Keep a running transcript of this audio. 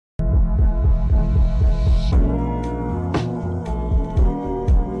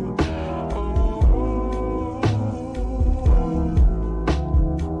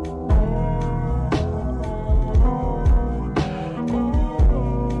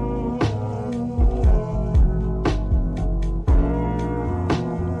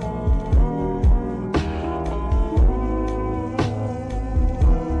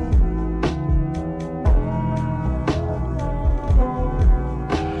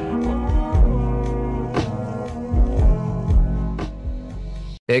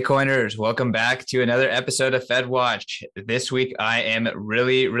Bitcoiners, welcome back to another episode of Fed Watch. This week, I am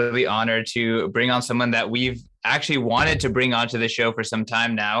really, really honored to bring on someone that we've actually wanted to bring onto the show for some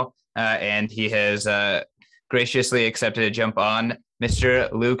time now, and he has graciously accepted to jump on,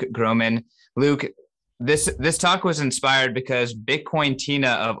 Mr. Luke Gromen. Luke, this talk was inspired because Bitcoin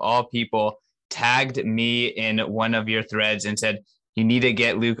Tina, of all people, tagged me in one of your threads and said, you need to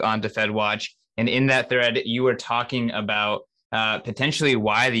get Luke onto Fed Watch. And in that thread, you were talking about potentially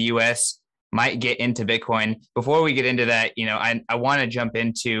why the U.S. might get into Bitcoin. Before we get into that, I want to jump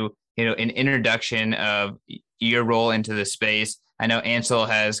into, an introduction of your role into the space. I know Ansel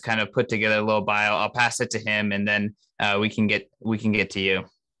has kind of put together a little bio. I'll pass it to him, and then we can get to you.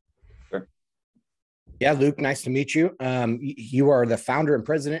 Sure. Yeah, Luke, nice to meet you. You are the founder and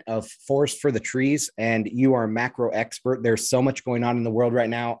president of Forest for the Trees, and you are a macro expert. There's so much going on in the world right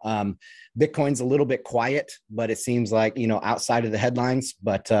now. Bitcoin's a little bit quiet, but it seems like, outside of the headlines,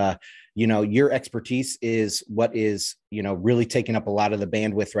 but, your expertise is what is, really taking up a lot of the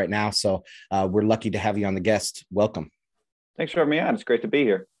bandwidth right now. So we're lucky to have you on the guest. Welcome. Thanks for having me on. It's great to be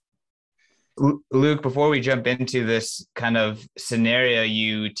here. Luke, before we jump into this kind of scenario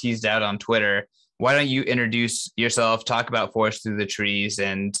you teased out on Twitter, why don't you introduce yourself, talk about Forest Through the Trees,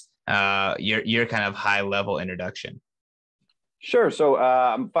 and your kind of high level introduction? Sure. So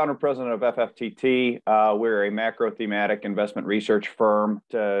I'm founder and president of FFTT. We're a macro thematic investment research firm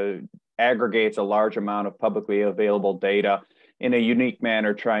that aggregates a large amount of publicly available data in a unique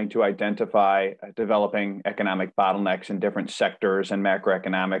manner, trying to identify developing economic bottlenecks in different sectors and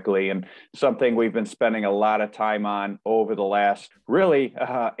macroeconomically. And something we've been spending a lot of time on over the last really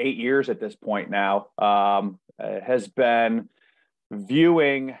 8 years at this point now has been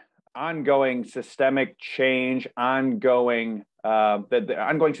viewing ongoing systemic change, the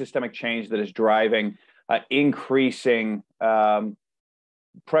ongoing systemic change that is driving increasing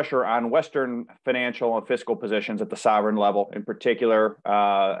pressure on Western financial and fiscal positions at the sovereign level, in particular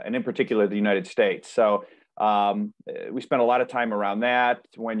the United States. So we spent a lot of time around that.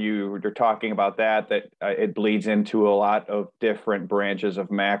 When you're talking about that it bleeds into a lot of different branches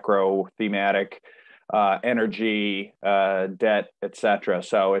of macro thematic, energy, debt, etc.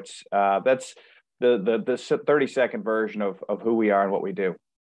 So it's that's the 30-second version of who we are and what we do.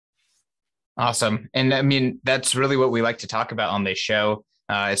 Awesome. And I mean, that's really what we like to talk about on this show.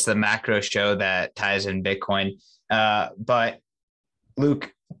 It's the macro show that ties in Bitcoin. But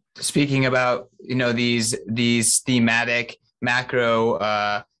Luke, speaking about, these thematic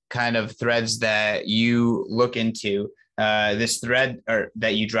macro kind of threads that you look into, this thread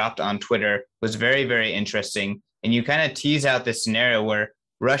that you dropped on Twitter was very, very interesting. And you kind of tease out this scenario where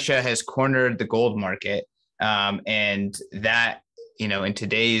Russia has cornered the gold market. And that, in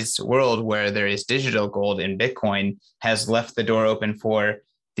today's world where there is digital gold in Bitcoin, has left the door open for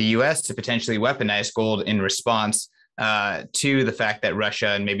the U.S. to potentially weaponize gold in response to the fact that Russia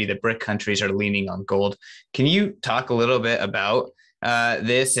and maybe the BRIC countries are leaning on gold. Can you talk a little bit about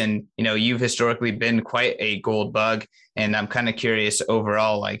this? And, you've historically been quite a gold bug, and I'm kind of curious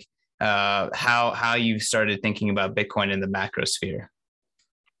overall, like how you've started thinking about Bitcoin in the macro sphere.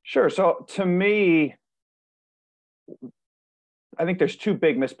 Sure. So to me, I think there's two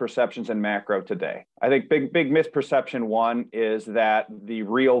big misperceptions in macro today. I think big misperception one is that the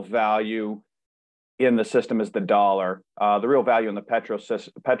real value in the system is the dollar. The real value in the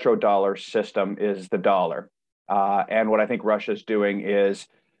petrodollar system is the dollar. And what I think Russia's doing is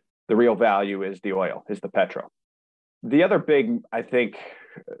the real value is the oil, is the petro. The other big, I think,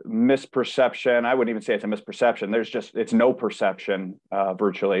 misperception, I wouldn't even say it's a misperception, it's no perception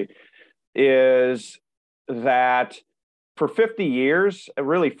virtually, is that for 50 years,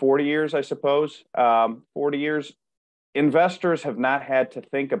 really 40 years, I suppose, 40 years, investors have not had to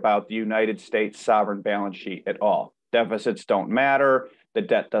think about the United States sovereign balance sheet at all. Deficits don't matter. The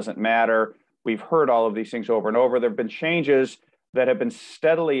debt doesn't matter. We've heard all of these things over and over. There have been changes that have been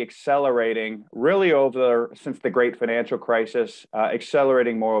steadily accelerating really since the great financial crisis,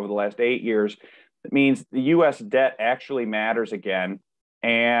 accelerating more over the last 8 years. It means the U.S. debt actually matters again.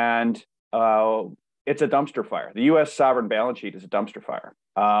 And it's a dumpster fire. The U.S. sovereign balance sheet is a dumpster fire,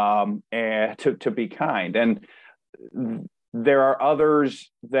 and to be kind. And there are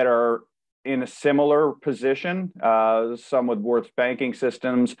others that are in a similar position, some with worse banking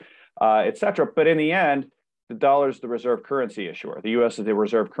systems, et cetera. But in the end, the dollar is the reserve currency issuer. The U.S. is the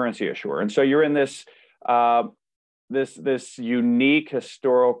reserve currency issuer. And so you're in this unique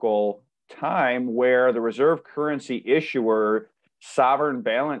historical time where the reserve currency issuer sovereign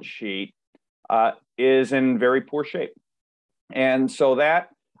balance sheet is in very poor shape. And so that,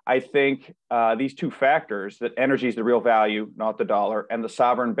 I think these two factors, that energy is the real value, not the dollar, and the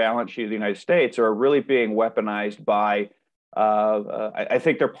sovereign balance sheet of the United States, are really being weaponized by, I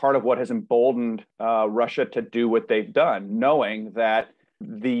think they're part of what has emboldened Russia to do what they've done, knowing that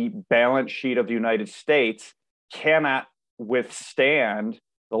the balance sheet of the United States cannot withstand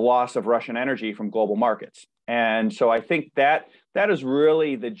the loss of Russian energy from global markets. And so I think that is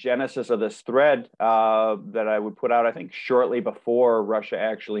really the genesis of this thread that I would put out, I think, shortly before Russia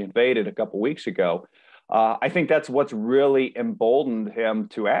actually invaded a couple of weeks ago. I think that's what's really emboldened him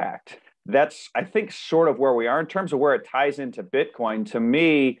to act. That's, I think, sort of where we are in terms of where it ties into Bitcoin. To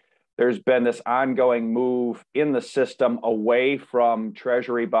me, there's been this ongoing move in the system away from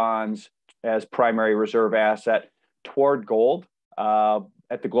treasury bonds as primary reserve asset toward gold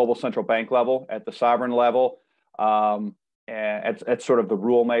at the global central bank level, at the sovereign level, at sort of the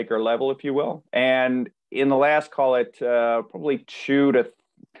rule maker level, if you will. And in the last, call it probably 2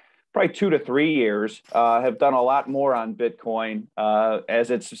 to 3 years, have done a lot more on Bitcoin as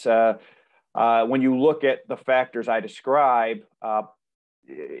it's when you look at the factors I describe.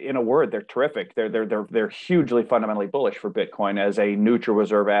 In a word, they're terrific. They're hugely fundamentally bullish for Bitcoin as a neutral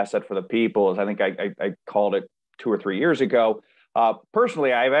reserve asset for the people, as I think I called it 2 or 3 years ago.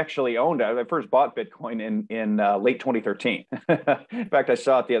 Personally, I've actually owned it. I first bought Bitcoin in late 2013. In fact, I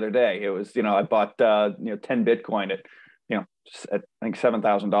saw it the other day. It was, I bought 10 Bitcoin at I think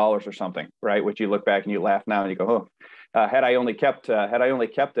 $7,000 or something, right? Which you look back and you laugh now and you go, oh, had I only kept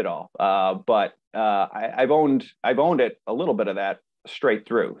it all. But I've owned it, a little bit of that, straight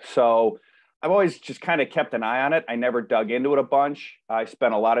through. So I've always just kind of kept an eye on it. I never dug into it a bunch. I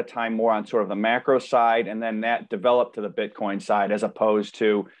spent a lot of time more on sort of the macro side, and then that developed to the Bitcoin side, as opposed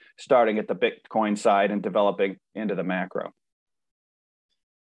to starting at the Bitcoin side and developing into the macro.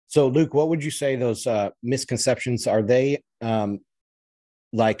 So, Luke, what would you say those misconceptions are? They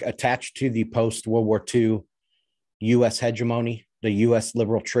like attached to the post-World War II U.S. hegemony, the U.S.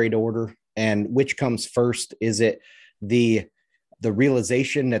 liberal trade order, and which comes first? Is it the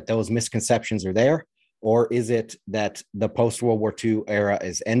realization that those misconceptions are there, or is it that the post-World War II era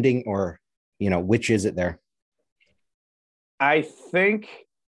is ending, or, which is it there? I think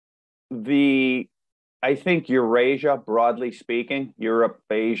Eurasia, broadly speaking, Europe,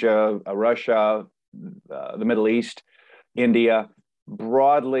 Asia, Russia, the Middle East, India,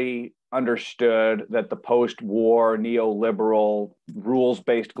 broadly understood that the post-war neoliberal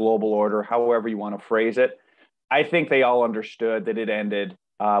rules-based global order, however you want to phrase it, I think they all understood that it ended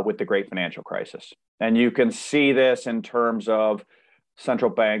with the great financial crisis. And you can see this in terms of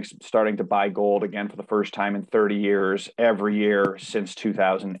central banks starting to buy gold again for the first time in 30 years, every year since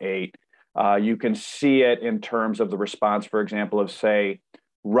 2008. You can see it in terms of the response, for example, of, say,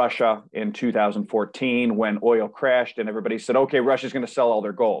 Russia in 2014 when oil crashed and everybody said, okay, Russia's going to sell all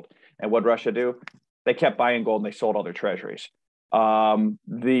their gold. And what did Russia do? They kept buying gold and they sold all their treasuries.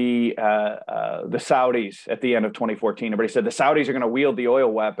 The Saudis at the end of 2014, everybody said the Saudis are going to wield the oil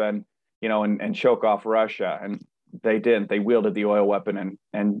weapon, and choke off Russia. And they didn't. They wielded the oil weapon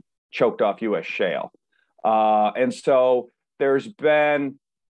and choked off U.S. shale. And so there's been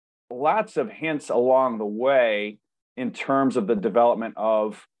lots of hints along the way in terms of the development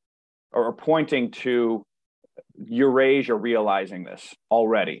of, or pointing to, Eurasia realizing this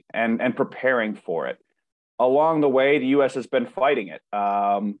already and preparing for it. Along the way, the U.S. has been fighting it.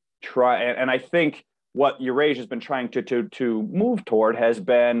 And I think what Eurasia has been trying to move toward has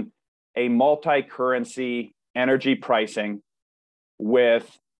been a multi-currency energy pricing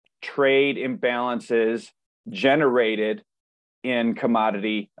with trade imbalances generated in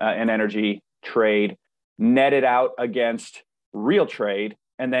commodity and energy trade, netted out against real trade,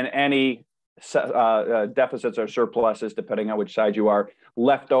 and then any deficits or surpluses, depending on which side you are,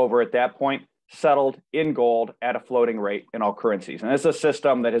 left over at that point, settled in gold at a floating rate in all currencies. And this is a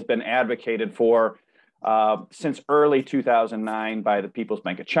system that has been advocated for since early 2009 by the People's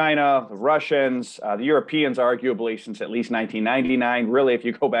Bank of China, the Russians, the Europeans, arguably since at least 1999. Really, if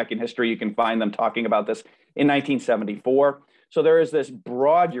you go back in history, you can find them talking about this in 1974. So there is this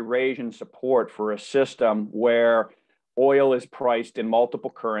broad Eurasian support for a system where oil is priced in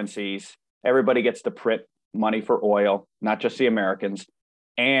multiple currencies. Everybody gets to print money for oil, not just the Americans.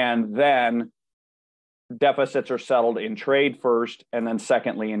 And then deficits are settled in trade first, and then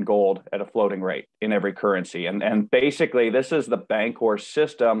secondly in gold at a floating rate in every currency. And basically, this is the Bancor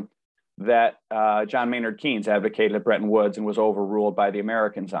system that John Maynard Keynes advocated at Bretton Woods and was overruled by the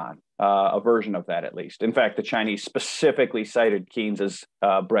Americans on, a version of that at least. In fact, the Chinese specifically cited Keynes's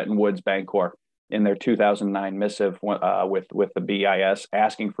Bretton Woods Bancor in their 2009 missive with the BIS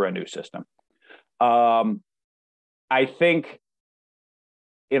asking for a new system. I think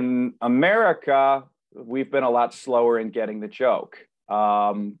In America, we've been a lot slower in getting the joke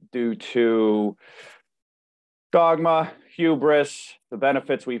due to dogma, hubris, the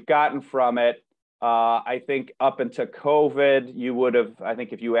benefits we've gotten from it. I think up until COVID, you would have, I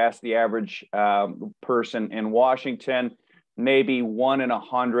think if you asked the average person in Washington, maybe 1 in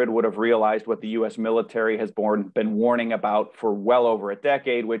 100 would have realized what the U.S. military has been warning about for well over a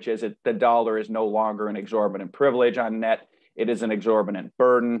decade, which is that the dollar is no longer an exorbitant privilege on net. It is an exorbitant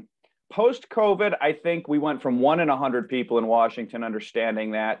burden. Post-COVID, I think we went from 1 in 100 people in Washington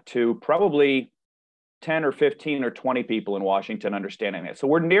understanding that to probably 10 or 15 or 20 people in Washington understanding it. So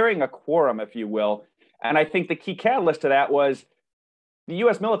we're nearing a quorum, if you will. And I think the key catalyst to that was the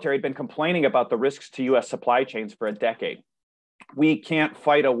U.S. military had been complaining about the risks to U.S. supply chains for a decade. We can't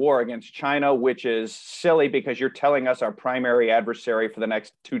fight a war against China, which is silly because you're telling us our primary adversary for the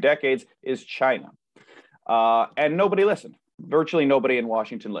next 2 decades is China. And nobody listened. Virtually nobody in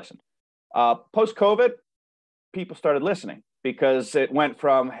Washington listened. Post-COVID, people started listening, because it went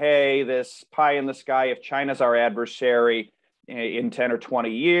from, hey, this pie in the sky, if China's our adversary in 10 or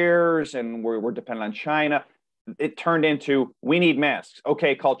 20 years and we're dependent on China, it turned into, we need masks.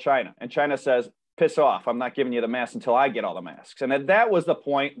 Okay, call China. And China says, piss off. I'm not giving you the masks until I get all the masks. And that was the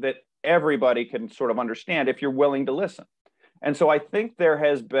point that everybody can sort of understand if you're willing to listen. And so I think there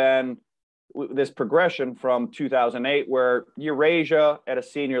has been this progression from 2008 where Eurasia at a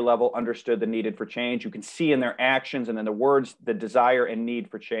senior level understood the needed for change. You can see in their actions and in the words the desire and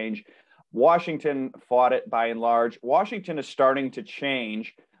need for change. Washington fought it by and large. Washington is starting to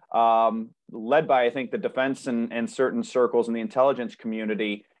change, led by, I think, the defense and certain circles in the intelligence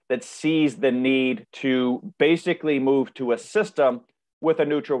community that sees the need to basically move to a system with a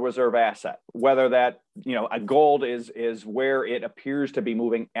neutral reserve asset, whether that, a gold is where it appears to be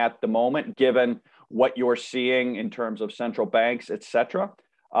moving at the moment, given what you're seeing in terms of central banks, et cetera.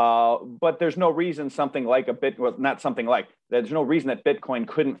 But there's no reason something like there's no reason that Bitcoin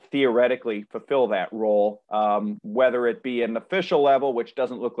couldn't theoretically fulfill that role, whether it be an official level, which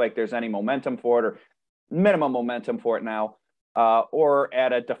doesn't look like there's any momentum for it or minimum momentum for it now, or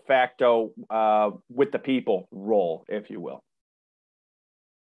at a de facto with the people role, if you will.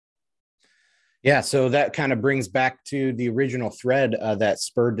 Yeah, so that kind of brings back to the original thread that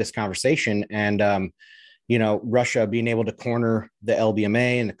spurred this conversation, and Russia being able to corner the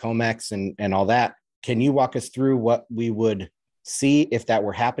LBMA and the COMEX and all that. Can you walk us through what we would see if that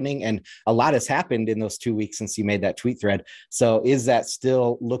were happening? And a lot has happened in those 2 weeks since you made that tweet thread. So is that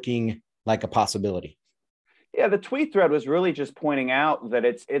still looking like a possibility? Yeah, the tweet thread was really just pointing out that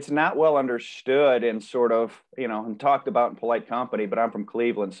it's not well understood and sort of, and talked about in polite company, but I'm from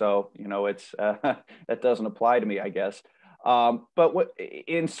Cleveland, so, it's that doesn't apply to me, I guess. But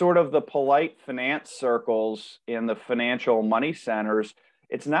in sort of the polite finance circles in the financial money centers,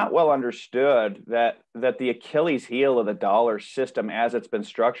 it's not well understood that the Achilles heel of the dollar system as it's been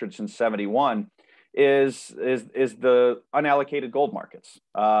structured since 71 is the unallocated gold markets,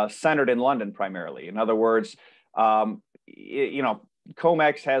 centered in London primarily. In other words, COMEX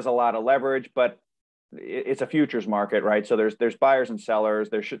has a lot of leverage, but it's a futures market, right? So there's buyers and sellers.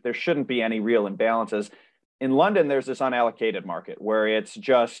 There shouldn't be any real imbalances. In London, there's this unallocated market where it's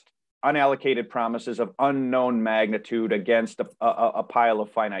just unallocated promises of unknown magnitude against a pile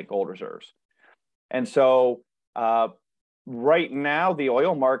of finite gold reserves. And so right now, the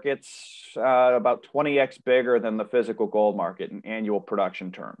oil market's about 20x bigger than the physical gold market in annual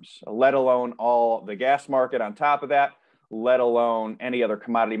production terms, let alone all the gas market on top of that, let alone any other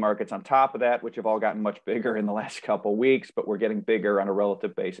commodity markets on top of that, which have all gotten much bigger in the last couple of weeks, but we're getting bigger on a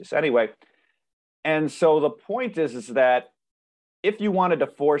relative basis anyway. And so the point is that if you wanted to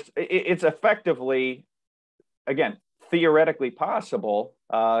force, it's effectively, again, theoretically possible.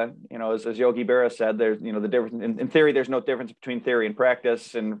 As Yogi Berra said, there's, the difference in theory, there's no difference between theory and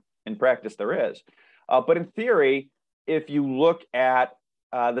practice, and in practice there is. But in theory, if you look at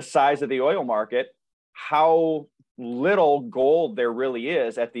the size of the oil market, how little gold there really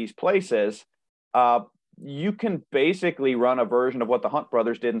is at these places, you can basically run a version of what the Hunt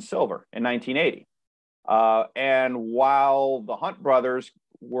brothers did in silver in 1980. And while the Hunt brothers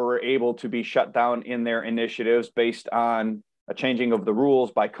were able to be shut down in their initiatives based on a changing of the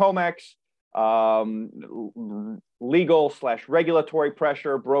rules by COMEX, legal/regulatory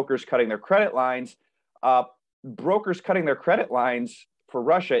pressure, brokers cutting their credit lines. Brokers cutting their credit lines for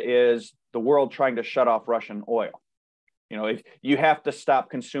Russia is the world trying to shut off Russian oil. If you have to stop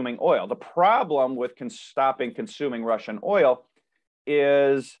consuming oil. The problem with stopping consuming Russian oil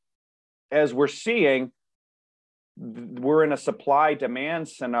is, as we're seeing, we're in a supply-demand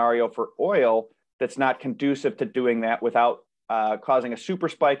scenario for oil that's not conducive to doing that without causing a super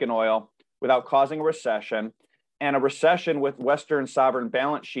spike in oil without causing a recession. And a recession with Western sovereign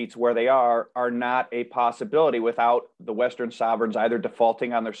balance sheets where they are not a possibility without the Western sovereigns either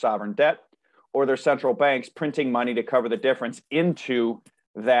defaulting on their sovereign debt or their central banks printing money to cover the difference into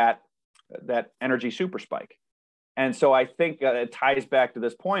that energy super spike. And so I think it ties back to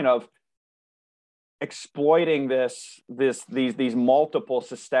this point of exploiting these multiple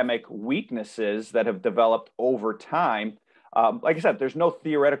systemic weaknesses that have developed over time. Like I said, there's no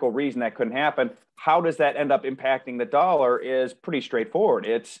theoretical reason that couldn't happen. How does that end up impacting the dollar is pretty straightforward.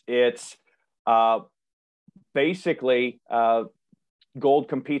 It's basically gold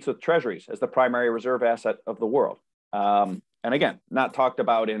competes with treasuries as the primary reserve asset of the world. And again, not talked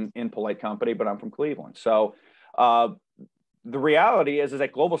about in polite company, but I'm from Cleveland. So the reality is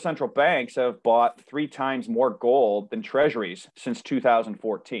that global central banks have bought 3 times more gold than treasuries since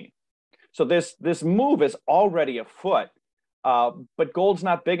 2014. So this move is already afoot. But gold's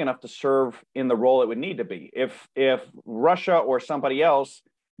not big enough to serve in the role it would need to be. If Russia or somebody else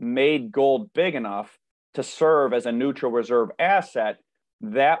made gold big enough to serve as a neutral reserve asset,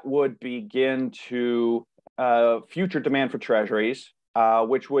 that would begin to future demand for treasuries,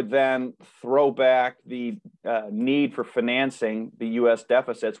 which would then throw back the need for financing the U.S.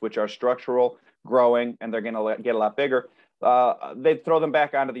 deficits, which are structural, growing, and they're going to get a lot bigger. They'd throw them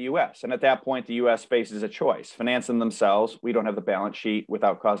back onto the U.S. And at that point, the U.S. faces a choice: finance them themselves. We don't have the balance sheet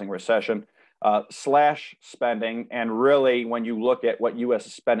without causing recession, slash spending. And really, when you look at what U.S.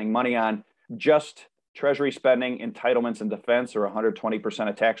 is spending money on, just treasury spending, entitlements, and defense are 120%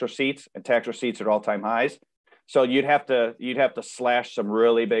 of tax receipts, and tax receipts are at all-time highs. So you'd have to slash some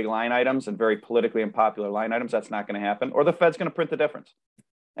really big line items and very politically unpopular line items. That's not going to happen, or the Fed's going to print the difference.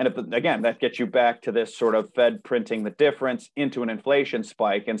 And again, that gets you back to this sort of Fed printing the difference into an inflation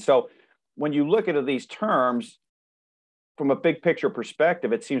spike. And so when you look at these terms from a big picture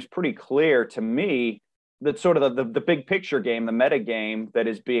perspective, it seems pretty clear to me that sort of the big picture game, the meta game that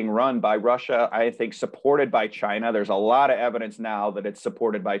is being run by Russia, I think supported by China. There's a lot of evidence now that it's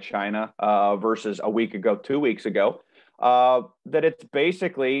supported by China versus a week ago, 2 weeks ago, that it's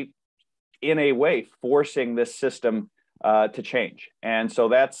basically in a way forcing this system to change. And so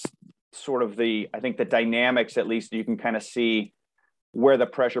that's sort of I think the dynamics, at least you can kind of see where the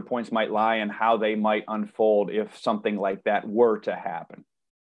pressure points might lie and how they might unfold if something like that were to happen.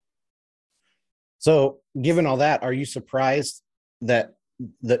 So given all that, are you surprised that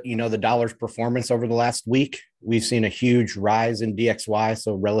the dollar's performance over the last week? We've seen a huge rise in DXY,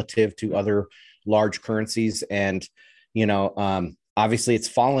 so relative to other large currencies. And, obviously it's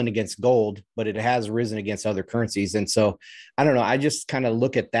fallen against gold, but it has risen against other currencies. And so I don't know, I just kind of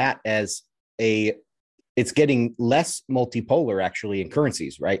look at that as it's getting less multipolar actually in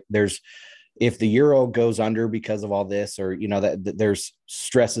currencies, right? If the euro goes under because of all this, or, that there's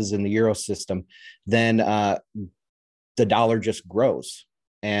stresses in the euro system, then the dollar just grows.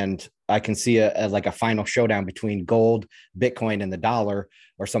 And I can see a final showdown between gold, Bitcoin, and the dollar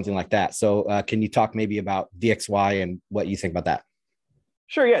or something like that. So can you talk maybe about DXY and what you think about that?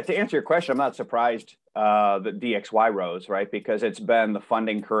 Sure. Yeah. To answer your question, I'm not surprised that DXY rose, right? Because it's been the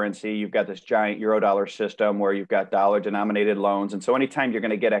funding currency. You've got this giant Eurodollar system where you've got dollar denominated loans. And so anytime you're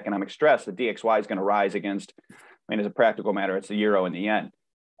going to get economic stress, the DXY is going to rise against, as a practical matter, it's the euro in the end.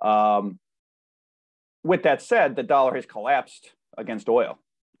 With that said, the dollar has collapsed against oil.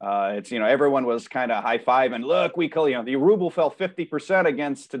 Everyone was kind of high-fiving. Look, the ruble fell 50%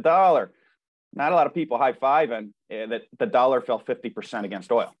 against the dollar. Not a lot of people high-fiving that the dollar fell 50%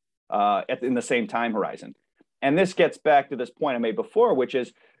 against oil in the same time horizon. And this gets back to this point I made before, which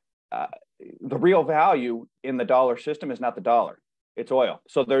is the real value in the dollar system is not the dollar, it's oil.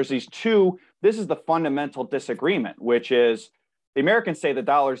 So there's this is the fundamental disagreement, which is the Americans say the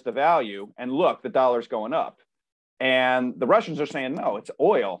dollar's the value, and look, the dollar's going up. And the Russians are saying, no, it's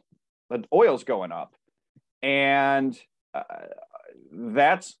oil. The oil's going up. And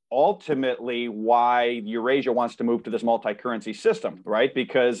that's ultimately why Eurasia wants to move to this multi-currency system, right?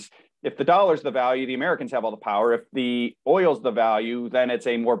 Because if the dollar's the value, the Americans have all the power. If the oil's the value, then it's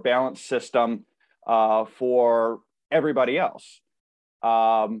a more balanced system for everybody else.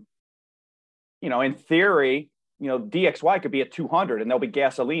 In theory, DXY could be at 200 and there'll be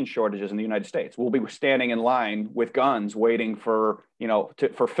gasoline shortages in the United States. We'll be standing in line with guns waiting for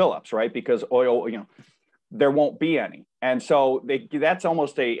fill-ups, right? Because oil, there won't be any. And so that's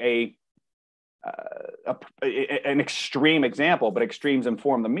almost an extreme example, but extremes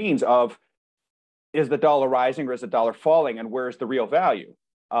inform the means of, is the dollar rising or is the dollar falling, and where's the real value?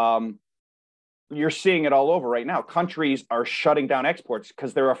 you're seeing it all over right now. Countries are shutting down exports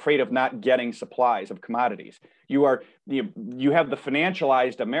because they're afraid of not getting supplies of commodities. You have the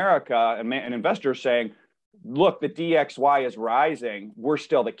financialized America and investors saying, look, the DXY is rising. We're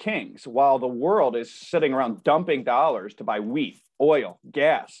still the kings, while the world is sitting around dumping dollars to buy wheat, oil,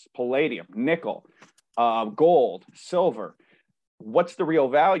 gas, palladium, nickel, gold, silver. What's the real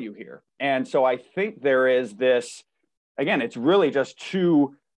value here? And so I think there is this, again, it's really just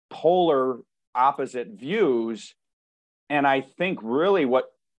two polar opposite views. And I think really what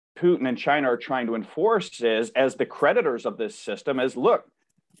Putin and China are trying to enforce is, as the creditors of this system, is look,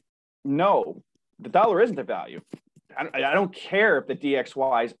 no, the dollar isn't a value. I don't care if the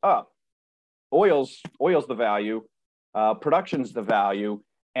DXY is up. Oil's the value, production's the value,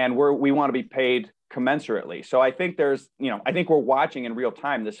 and we want to be paid commensurately. So I think I think we're watching in real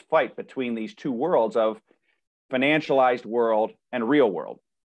time this fight between these two worlds of financialized world and real world.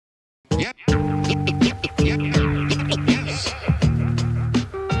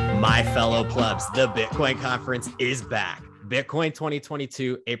 My fellow plebs, the Bitcoin conference is back. Bitcoin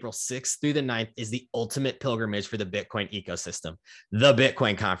 2022, April 6th through the 9th, is the ultimate pilgrimage for the Bitcoin ecosystem. The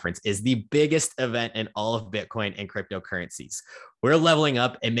Bitcoin conference is the biggest event in all of Bitcoin and cryptocurrencies. We're leveling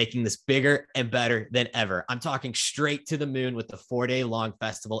up and making this bigger and better than ever. I'm talking straight to the moon with the 4-day long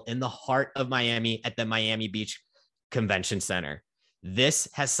festival in the heart of Miami at the Miami Beach Convention Center. This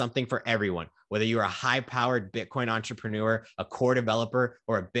has something for everyone. Whether you're a high-powered Bitcoin entrepreneur, a core developer,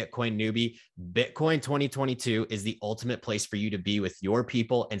 or a Bitcoin newbie, Bitcoin 2022 is the ultimate place for you to be with your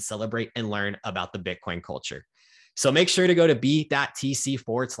people and celebrate and learn about the Bitcoin culture. So make sure to go to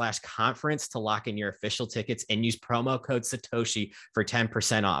b.tc/conference to lock in your official tickets and use promo code Satoshi for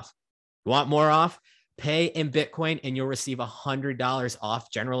 10% off. You want more off? Pay in Bitcoin and you'll receive $100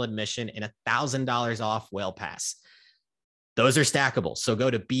 off general admission and $1,000 off Whale Pass. Those are stackable. So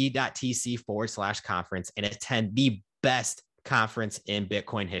go to b.tc/conference and attend the best conference in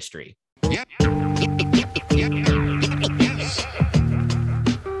Bitcoin history.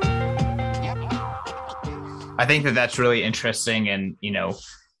 I think that that's really interesting. And,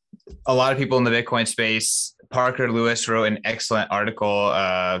 a lot of people in the Bitcoin space, Parker Lewis wrote an excellent article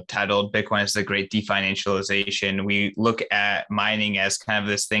titled Bitcoin is the Great Definancialization. We look at mining as kind of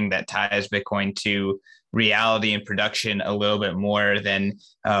this thing that ties Bitcoin to reality and production a little bit more than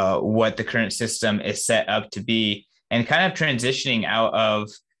what the current system is set up to be, and kind of transitioning out of,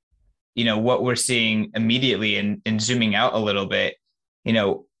 what we're seeing immediately and zooming out a little bit.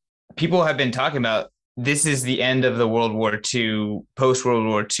 People have been talking about this is the end of the World War II, post-World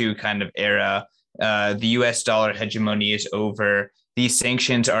War II kind of era. The US dollar hegemony is over. These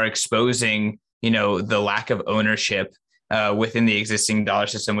sanctions are exposing, the lack of ownership within the existing dollar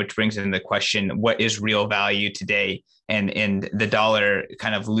system, which brings in the question, what is real value today? And the dollar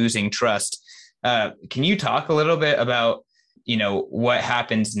kind of losing trust. Can you talk a little bit about, what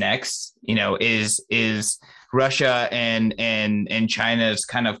happens next? Is Russia and China's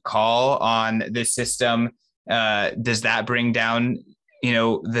kind of call on this system, does that bring down,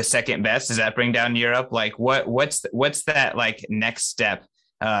 the second best? Does that bring down Europe? Like what's that like next step?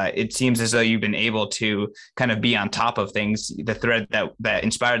 It seems as though you've been able to kind of be on top of things. The thread that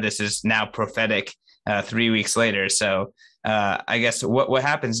inspired this is now prophetic 3 weeks later. So I guess what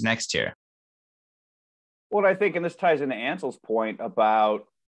happens next here? Well, I think, and this ties into Ansel's point about,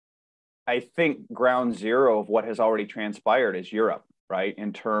 I think ground zero of what has already transpired is Europe, right?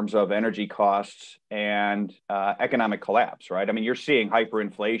 In terms of energy costs and economic collapse, right? I mean, you're seeing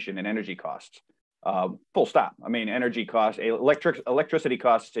hyperinflation in energy costs. Full stop. I mean, energy costs, electricity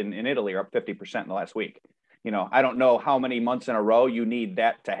costs in Italy are up 50% in the last week. I don't know how many months in a row you need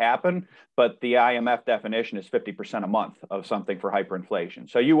that to happen, but the IMF definition is 50% a month of something for hyperinflation.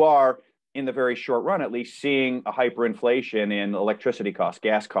 So you are, in the very short run, at least, seeing a hyperinflation in electricity costs,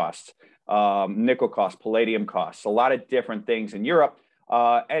 gas costs, nickel costs, palladium costs, a lot of different things in Europe.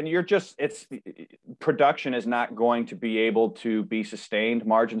 And production is not going to be able to be sustained.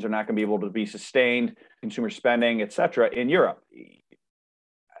 Margins are not going to be able to be sustained, consumer spending, et cetera, in Europe.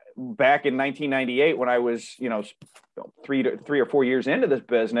 Back in 1998, when I was, 3 or 4 years into this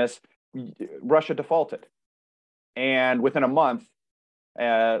business, Russia defaulted. And within a month,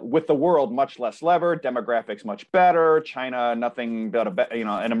 with the world much less levered, demographics much better, China, nothing but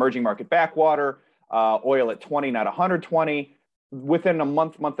an emerging market backwater, oil at 20, not 120. Within a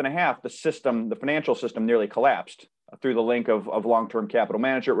month and a half, the financial system nearly collapsed through the link of long-term capital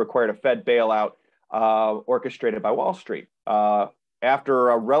management. It required a Fed bailout orchestrated by Wall Street. After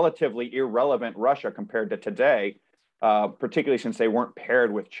a relatively irrelevant Russia compared to today, particularly since they weren't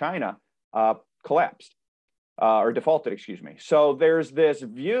paired with China, collapsed or defaulted, excuse me. So there's this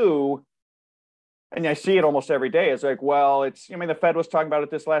view And I see it almost every day. It's like, well, the Fed was talking about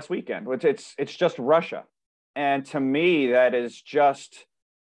it this last weekend. It's just Russia. And to me, that is just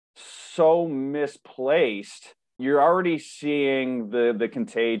so misplaced. You're already seeing the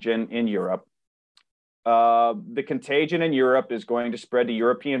contagion in Europe. The contagion in Europe is going to spread to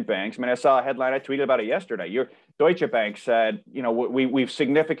European banks. I mean, I saw a headline, I tweeted about it yesterday. Deutsche Bank said, we've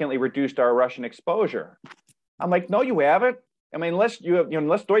significantly reduced our Russian exposure. I'm like, no, you haven't. I mean,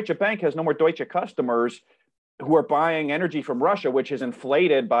 unless Deutsche Bank has no more Deutsche customers who are buying energy from Russia, which is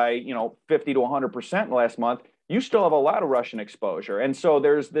inflated by 50 to 100% last month, you still have a lot of Russian exposure. And so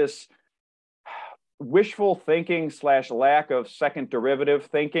there's this wishful thinking / lack of second derivative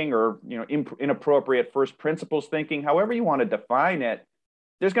thinking, or inappropriate first principles thinking, however you want to define it.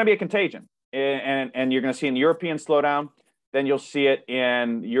 There's going to be a contagion, and you're going to see in the European slowdown. Then you'll see it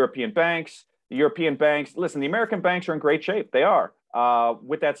in European banks. The European banks, listen, the American banks are in great shape. They are.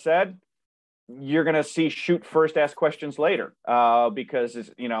 With that said, you're going to see shoot first, ask questions later, because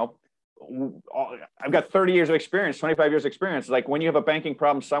I've got 30 years of experience, 25 years of experience. Like, when you have a banking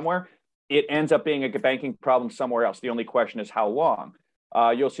problem somewhere, it ends up being a banking problem somewhere else. The only question is how long.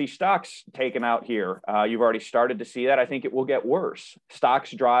 You'll see stocks taken out here. You've already started to see that. I think it will get worse.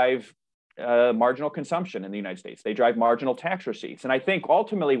 Stocks drive marginal consumption in the United States. They drive marginal tax receipts. And I think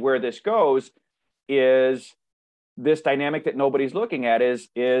ultimately where this goes is this dynamic that nobody's looking at is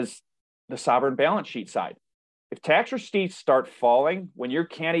the sovereign balance sheet side. If tax receipts start falling, when you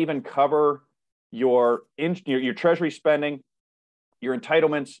can't even cover your treasury spending, your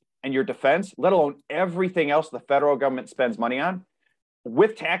entitlements, and your defense, let alone everything else the federal government spends money on,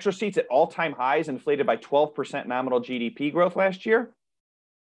 with tax receipts at all-time highs, inflated by 12% nominal GDP growth last year,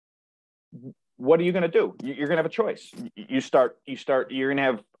 what are you going to do? You're going to have a choice. You're going to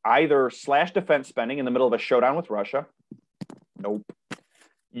have either slash defense spending in the middle of a showdown with Russia. Nope.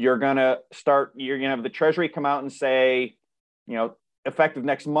 You're going to have the Treasury come out and say, effective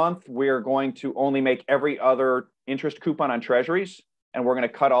next month, we're going to only make every other interest coupon on treasuries, and we're going to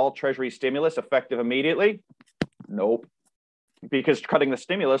cut all Treasury stimulus effective immediately. Nope. Because cutting the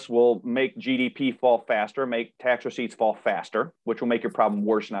stimulus will make GDP fall faster, make tax receipts fall faster, which will make your problem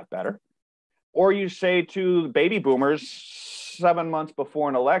worse, not better. Or you say to baby boomers 7 months before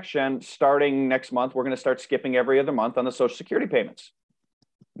an election, starting next month, we're going to start skipping every other month on the Social Security payments.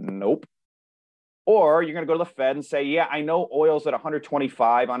 Nope. Or you're going to go to the Fed and say, yeah, I know oil's at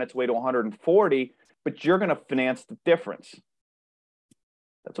 125 on its way to 140, but you're going to finance the difference.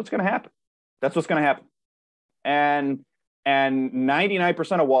 That's what's going to happen. That's what's going to happen. And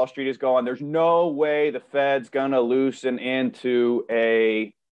 99% of Wall Street is going, there's no way the Fed's going to loosen into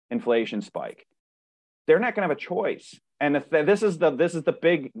a inflation spike. They're not going to have a choice. And this is the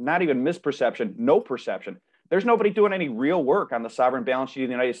big, not even misperception, no perception. There's nobody doing any real work on the sovereign balance sheet of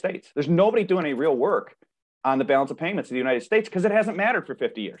the United States. There's nobody doing any real work on the balance of payments of the United States, because it hasn't mattered for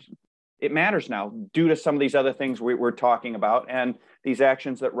 50 years. It matters now due to some of these other things we're talking about, and these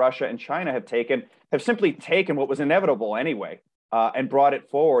actions that Russia and China have simply taken what was inevitable anyway, and brought it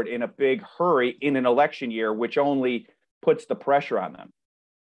forward in a big hurry in an election year, which only puts the pressure on them.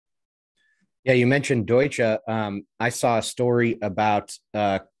 Yeah, you mentioned Deutsche. I saw a story about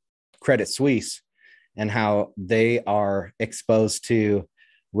Credit Suisse and how they are exposed to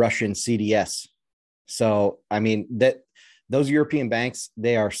Russian CDS. So, I mean, those European banks,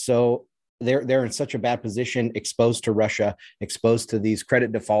 they're in such a bad position, exposed to Russia, exposed to these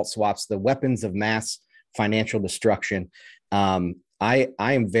credit default swaps, the weapons of mass financial destruction. I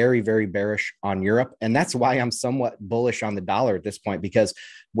am very, very bearish on Europe. And that's why I'm somewhat bullish on the dollar at this point, because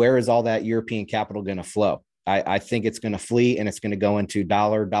where is all that European capital going to flow? I think it's going to flee, and it's going to go into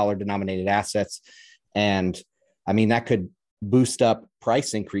dollar denominated assets. And I mean, that could boost up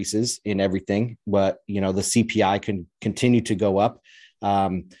price increases in everything, but the CPI can continue to go up.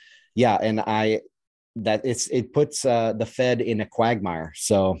 And it puts the Fed in a quagmire.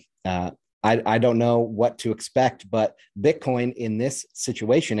 So I don't know what to expect, but Bitcoin in this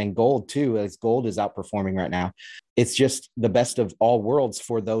situation, and gold too, as gold is outperforming right now, it's just the best of all worlds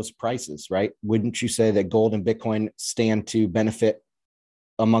for those prices, right? Wouldn't you say that gold and Bitcoin stand to benefit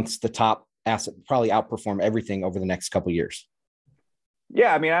amongst the top asset, probably outperform everything over the next couple of years?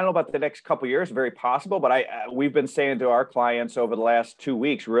 Yeah, I mean, I don't know about the next couple of years, very possible, but we've been saying to our clients over the last 2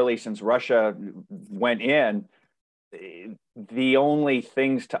 weeks, really since Russia went in, the only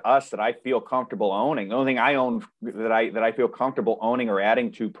things to us that I feel comfortable owning, the only thing I own that I feel comfortable owning or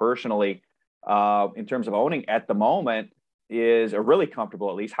adding to personally, in terms of owning at the moment, is really comfortable,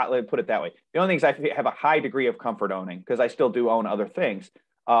 at least. Let me put it that way. The only things I have a high degree of comfort owning, because I still do own other things,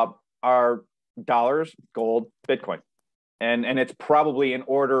 are dollars, gold, Bitcoin. And it's probably in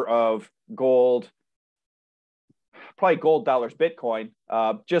order of gold, probably gold, dollars, Bitcoin,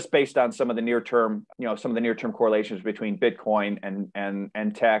 just based on some of the near term correlations between Bitcoin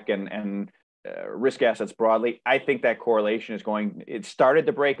and tech and risk assets broadly. I think that correlation it started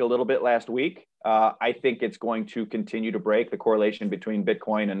to break a little bit last week. I think it's going to continue to break, the correlation between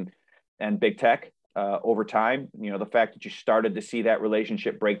Bitcoin and big tech over time. The fact that you started to see that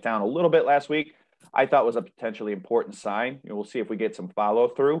relationship break down a little bit last week, I thought was a potentially important sign. We'll see if we get some follow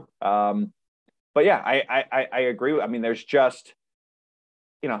through. But yeah, I agree. I mean, there's just,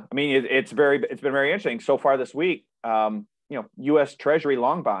 it's been very interesting so far this week. U.S. Treasury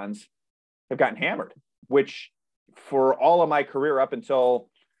long bonds have gotten hammered, which for all of my career up until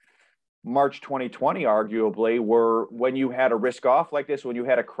March 2020, arguably, were when you had a risk off like this, when you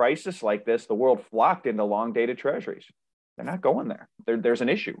had a crisis like this, the world flocked into long dated treasuries. They're not going there. There's an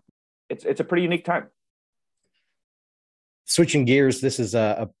issue. It's a pretty unique time. Switching gears, this is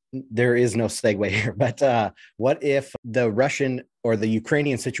there is no segue here, but what if the Russian or the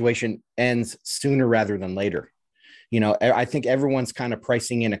Ukrainian situation ends sooner rather than later? I think everyone's kind of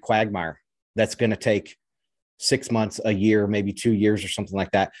pricing in a quagmire that's going to take 6 months, a year, maybe 2 years or something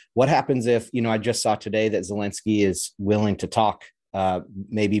like that. What happens if, I just saw today that Zelensky is willing to talk,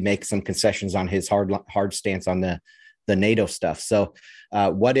 maybe make some concessions on his hard stance on the NATO stuff. So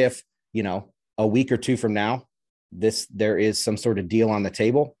what if, a week or two from now, there is some sort of deal on the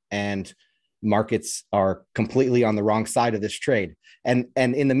table and markets are completely on the wrong side of this trade. And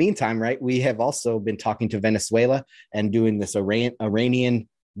in the meantime, right, we have also been talking to Venezuela and doing this Iranian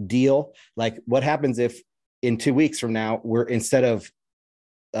deal. Like, what happens if in 2 weeks from now, we're, instead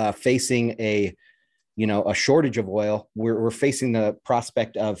of facing a shortage of oil, we're facing the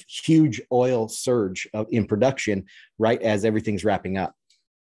prospect of huge oil surge in production right as everything's wrapping up?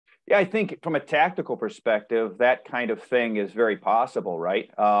 Yeah, I think from a tactical perspective, that kind of thing is very possible, right?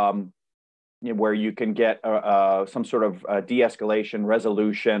 Where you can get some sort of de-escalation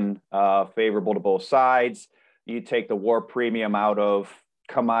resolution favorable to both sides. You take the war premium out of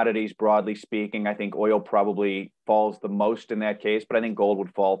commodities, broadly speaking. I think oil probably falls the most in that case, but I think gold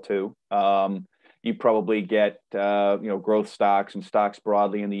would fall too. You probably get growth stocks and stocks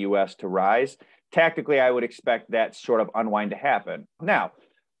broadly in the U.S. to rise. Tactically, I would expect that sort of unwind to happen. Now,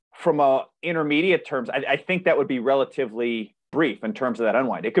 from a intermediate terms, I think that would be relatively brief in terms of that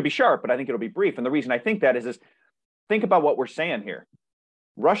unwind. It could be sharp, but I think it'll be brief. And the reason I think that is think about what we're saying here.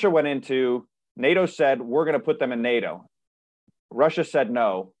 Russia went into NATO, said, we're going to put them in NATO. Russia said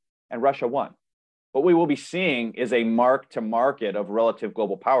no, and Russia won. What we will be seeing is a mark to market of relative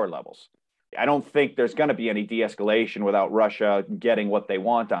global power levels. I don't think there's going to be any de-escalation without Russia getting what they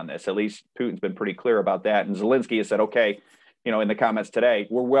want on this. At least Putin's been pretty clear about that. And Zelensky has said, okay, in the comments today,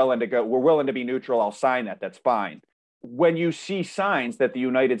 we're willing to be neutral. I'll sign that. That's fine. When you see signs that the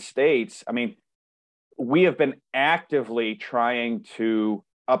United States, we have been actively trying to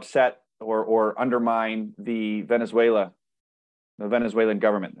upset or undermine the Venezuelan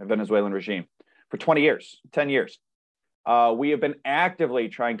government, the Venezuelan regime for 20 years, 10 years. We have been actively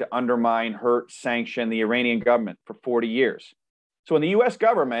trying to undermine, hurt, sanction the Iranian government for 40 years. So when the U.S.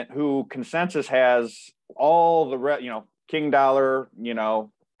 government, who consensus has all the, King Dollar,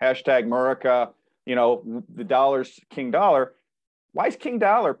 hashtag America, the dollar's King Dollar. Why is King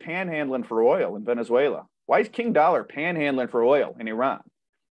Dollar panhandling for oil in Venezuela? Why is King Dollar panhandling for oil in Iran?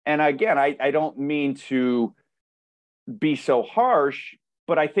 And again, I don't mean to be so harsh,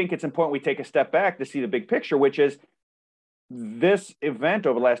 but I think it's important we take a step back to see the big picture, which is this event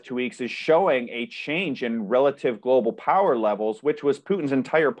over the last 2 weeks is showing a change in relative global power levels, which was Putin's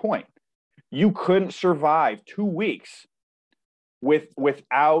entire point. You couldn't survive 2 weeks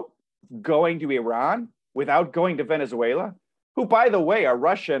without going to Iran, without going to Venezuela, who, by the way, are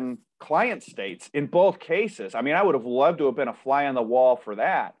Russian client states in both cases. I would have loved to have been a fly on the wall for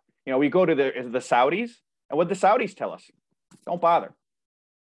that. We go to the Saudis, and what the Saudis tell us, don't bother.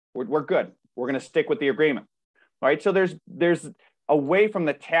 We're good. We're going to stick with the agreement. All right. So there's away from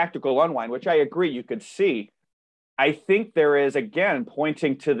the tactical unwind, which I agree you could see. I think there is, again,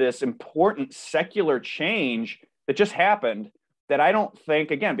 pointing to this important secular change that just happened that I don't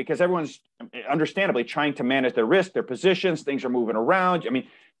think, again, because everyone's understandably trying to manage their risk, their positions, things are moving around.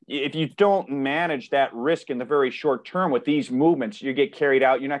 If you don't manage that risk in the very short term with these movements, you get carried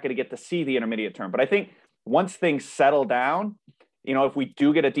out. You're not going to get to see the intermediate term. But I think once things settle down, if we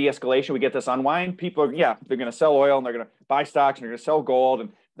do get a de-escalation, we get this unwind, people are, they're going to sell oil and they're going to buy stocks and they're going to sell gold. And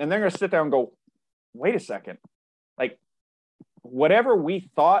then they're going to sit there and go, wait a second. Like, whatever we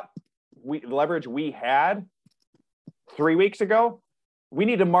thought leverage we had 3 weeks ago, we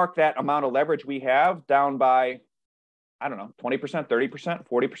need to mark that amount of leverage we have down by, I don't know, 20%, 30%,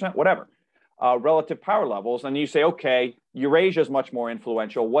 40%, whatever. relative power levels. And you say, okay, Eurasia is much more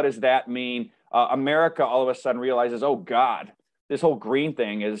influential. What does that mean? America all of a sudden realizes, oh God, this whole green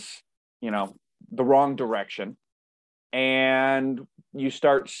thing is, the wrong direction. And you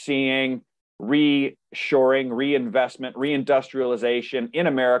start seeing reshoring, reinvestment, reindustrialization in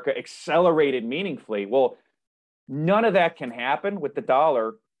America accelerated meaningfully. Well, none of that can happen with the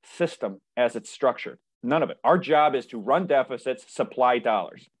dollar system as it's structured. None of it. Our job is to run deficits, supply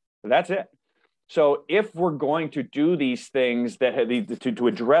dollars. That's it. So if we're going to do these things that to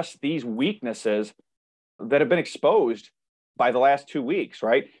address these weaknesses that have been exposed by the last 2 weeks,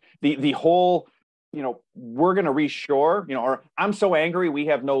 right? The whole, we're going to reshore, or I'm so angry we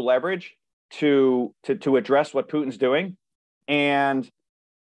have no leverage to address what Putin's doing, and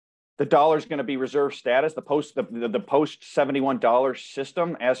the dollar's going to be reserve status. The post $71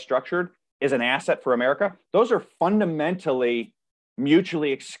 system as structured is an asset for America. Those are fundamentally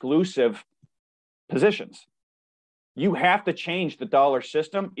mutually exclusive positions. You have to change the dollar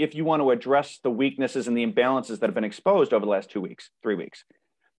system if you want to address the weaknesses and the imbalances that have been exposed over the last 2 weeks, 3 weeks.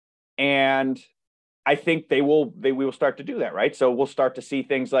 And I think we will start to do that, right? So we'll start to see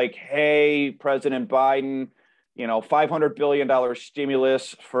things like, hey, President Biden, $500 billion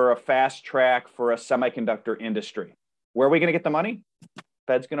stimulus for a fast track for a semiconductor industry. Where are we going to get the money?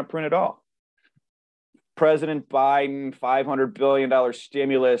 Fed's going to print it all. President Biden, $500 billion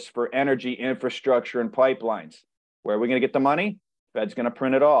stimulus for energy infrastructure and pipelines. Where are we going to get the money? Fed's going to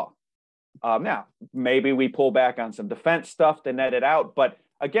print it all. Now, maybe we pull back on some defense stuff to net it out. But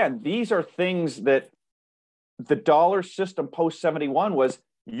again, these are things that the dollar system post 71 was,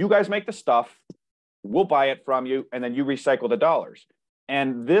 you guys make the stuff, we'll buy it from you, and then you recycle the dollars.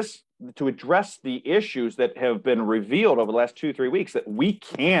 And this, to address the issues that have been revealed over the last 2-3 weeks, that we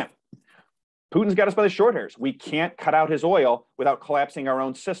can't, Putin's got us by the short hairs. We can't cut out his oil without collapsing our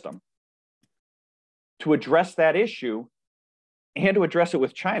own system. To address that issue and to address it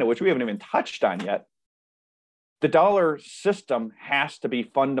with China, which we haven't even touched on yet, the dollar system has to be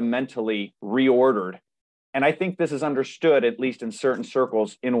fundamentally reordered. And I think this is understood, at least in certain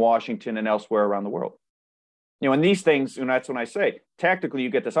circles in Washington and elsewhere around the world. And these things, and that's when I say, tactically, you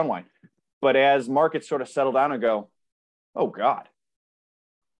get this unwind. But as markets sort of settle down and go, oh God,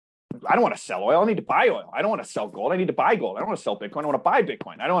 I don't want to sell oil. I need to buy oil. I don't want to sell gold. I need to buy gold. I don't want to sell Bitcoin. I want to buy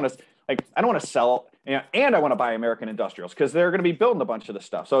Bitcoin. I don't want to sell, and I want to buy American industrials because they're going to be building a bunch of this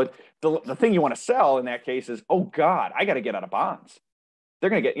stuff. So the thing you want to sell in that case is, oh God, I got to get out of bonds. They're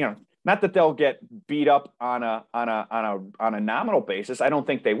going to get, not that they'll get beat up on a nominal basis. I don't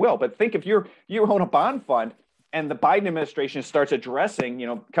think they will. But think if you own a bond fund and the Biden administration starts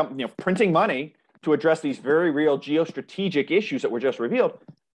addressing, printing money to address these very real geostrategic issues that were just revealed,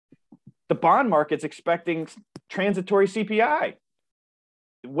 the bond market's expecting transitory CPI.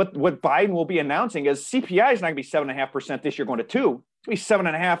 What Biden will be announcing is CPI is not going to be 7.5% this year going to 2%. It's going to be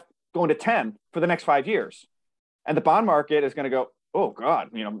 7.5% going to 10% for the next 5 years. And the bond market is going to go, oh God,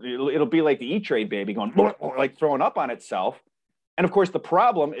 it'll be like the E-Trade baby going, like throwing up on itself. And of course, the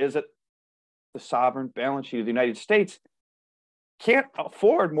problem is that the sovereign balance sheet of the United States can't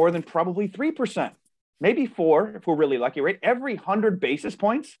afford more than probably 3%, maybe 4% if we're really lucky, right? Every 100 basis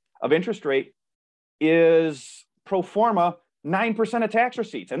points of interest rate is pro forma 9% of tax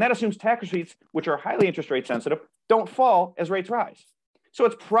receipts. And that assumes tax receipts, which are highly interest rate sensitive, don't fall as rates rise. So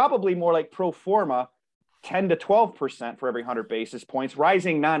it's probably more like pro forma 10 to 12% for every 100 basis points,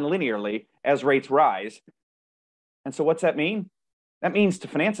 rising non-linearly as rates rise. And so what's that mean? That means to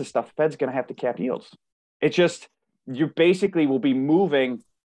finance this stuff, Fed's going to have to cap yields. It's just, you basically will be moving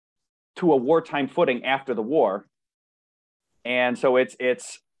to a wartime footing after the war. And so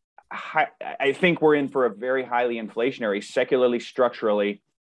I think we're in for a very highly inflationary, secularly, structurally,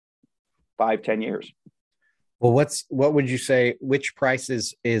 5-10 years. Well, what would you say, which price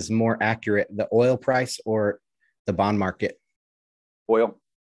is more accurate, the oil price or the bond market? Oil.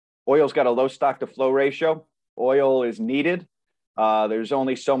 Oil's got a low stock to flow ratio. Oil is needed. There's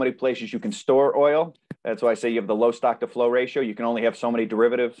only so many places you can store oil. That's why I say you have the low stock to flow ratio. You can only have so many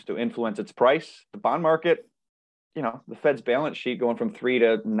derivatives to influence its price. The bond market, the Fed's balance sheet going from 3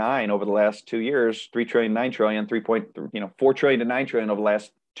 to 9 over the last 2 years, 3 trillion, 9 trillion, 4 trillion to 9 trillion over the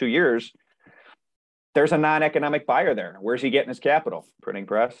last 2 years. There's a non-economic buyer there. Where's he getting his capital? Printing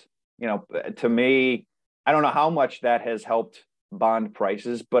press. To me, I don't know how much that has helped bond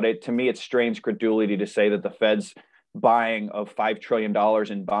prices, but to me, it strains credulity to say that the Fed's buying of $5 trillion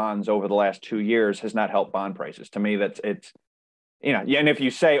in bonds over the last 2 years has not helped bond prices. To me, and if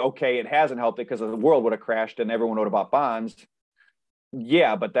you say, okay, it hasn't helped it because the world would have crashed and everyone would have bought bonds.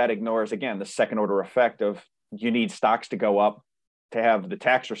 Yeah, but that ignores, again, the second order effect of you need stocks to go up to have the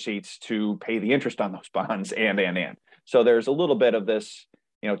tax receipts to pay the interest on those bonds and. So there's a little bit of this,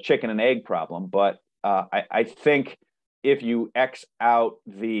 chicken and egg problem. But I think if you X out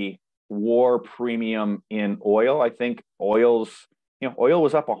the war premium in oil, I think oil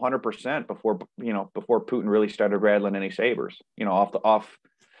was up 100% before Putin really started rattling any sabers, up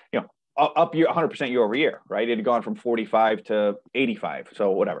 100% year over year, right? It had gone from 45 to 85.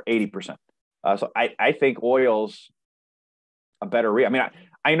 So whatever, 80%. So I think oil's a better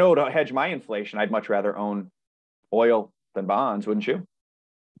I know to hedge my inflation, I'd much rather own oil than bonds, wouldn't you?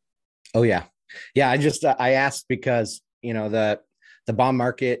 Oh yeah. Yeah. I asked because, the bond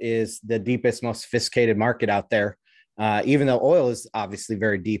market is the deepest, most sophisticated market out there. Even though oil is obviously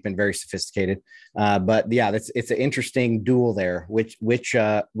very deep and very sophisticated. But yeah, it's an interesting duel there, which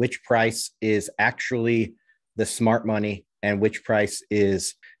price is actually the smart money and which price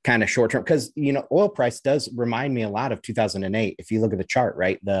is kind of short term. Because, oil price does remind me a lot of 2008. If you look at the chart,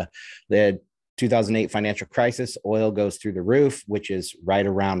 right, the 2008 financial crisis, oil goes through the roof, which is right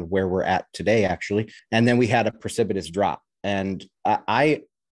around where we're at today, actually. And then we had a precipitous drop. And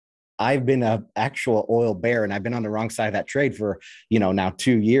I've been an actual oil bear, and I've been on the wrong side of that trade for, now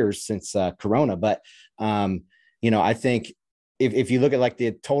 2 years since Corona. But, I think if you look at like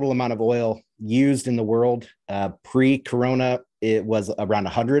the total amount of oil used in the world pre-Corona, it was around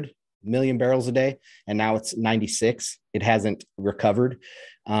 100 million barrels a day, and now it's 96. It hasn't recovered.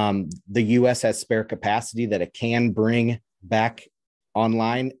 The U.S. has spare capacity that it can bring back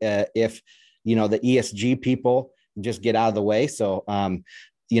online if, the ESG people just get out of the way. So,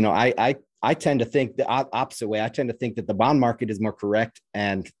 I tend to think the opposite way. I tend to think that the bond market is more correct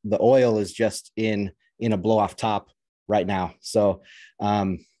and the oil is just in a blow off top right now. So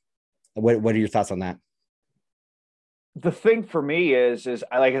what are your thoughts on that? The thing for me is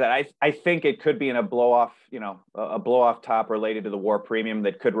like I said, I think it could be in a blow off, a blow off top related to the war premium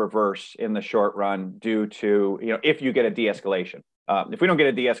that could reverse in the short run due to, if you get a de-escalation. If we don't get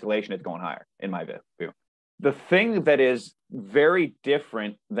a de-escalation, it's going higher in my view. The thing that is very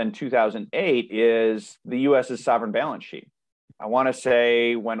different than 2008 is the U.S.'s sovereign balance sheet. I want to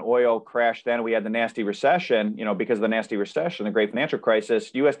say when oil crashed, then we had the nasty recession, because of the nasty recession, the great financial crisis,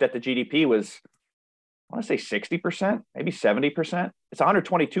 U.S. debt to GDP was, I want to say 60%, maybe 70%. It's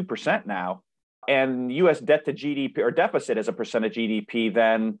 122% now. And U.S. debt to GDP or deficit as a percent of GDP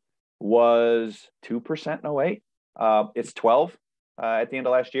then was 2% in 08. It's 12 at the end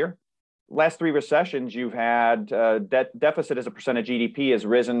of last year. Last three recessions, you've had debt deficit as a percent of GDP has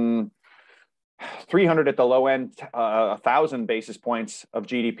risen 300 at the low end, 1,000 basis points of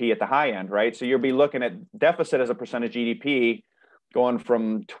GDP at the high end, right? So you'll be looking at deficit as a percent of GDP going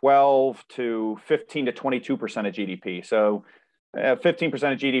from 12 to 15 to 22% of GDP. So 15%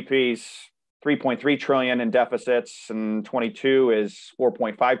 of GDP is 3.3 trillion in deficits, and 22 is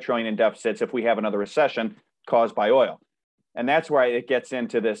 4.5 trillion in deficits if we have another recession caused by oil. And that's where it gets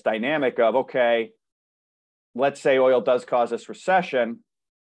into this dynamic of, okay, let's say oil does cause this recession.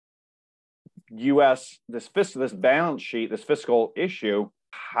 U.S., this balance sheet, this fiscal issue,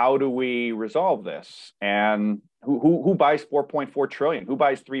 how do we resolve this? And who buys 4.4 trillion? Who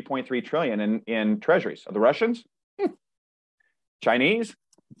buys 3.3 trillion in treasuries? Are the Russians? Chinese?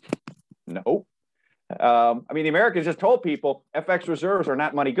 No. The Americans just told people FX reserves are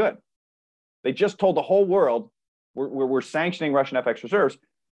not money good. They just told the whole world, we're sanctioning Russian FX reserves.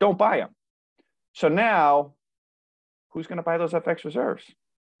 Don't buy them. So now, who's going to buy those FX reserves?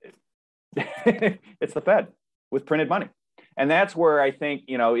 It's the Fed with printed money. And that's where I think,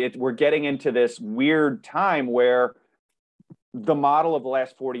 we're getting into this weird time where the model of the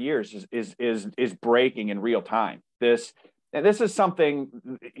last 40 years is breaking in real time. This is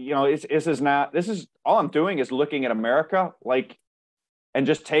something, this is all I'm doing is looking at America and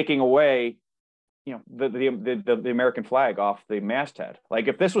just taking away the American flag off the masthead. Like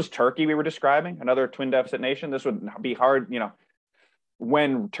if this was Turkey we were describing, another twin deficit nation, this would be hard.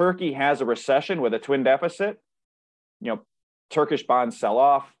 When Turkey has a recession with a twin deficit, Turkish bonds sell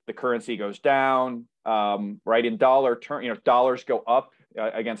off, the currency goes down, right? In dollar term, dollars go up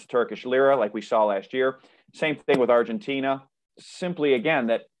against the Turkish lira, like we saw last year. Same thing with Argentina. Simply again,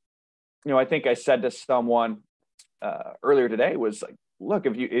 that, I think I said to someone earlier today was like, look,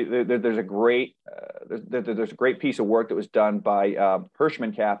 there's a great piece of work that was done by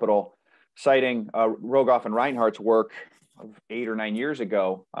Hirschman Capital, citing Rogoff and Reinhardt's work of 8 or 9 years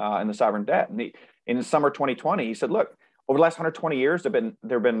ago in the sovereign debt. And in summer 2020, he said, look, over the last 120 years, there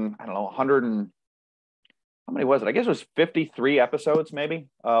have been I don't know 100 and how many was it? I guess it was 53 episodes maybe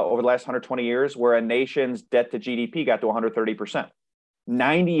over the last 120 years where a nation's debt to GDP got to 130%.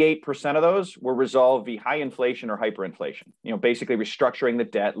 98% of those were resolved via high inflation or hyperinflation, basically restructuring the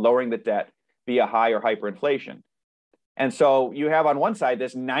debt, lowering the debt via high or hyperinflation. And so you have on one side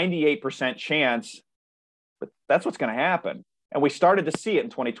this 98% chance that that's what's going to happen. And we started to see it in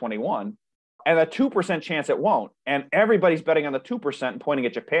 2021, and a 2% chance it won't. And everybody's betting on the 2% and pointing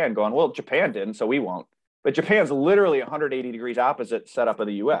at Japan going, well, Japan didn't, so we won't. But Japan's literally 180 degrees opposite setup of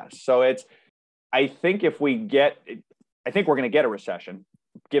the US. So I think we're going to get a recession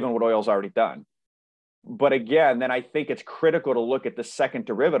given what oil's already done. But again, then I think it's critical to look at the second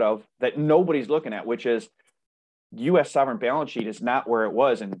derivative that nobody's looking at, which is US sovereign balance sheet is not where it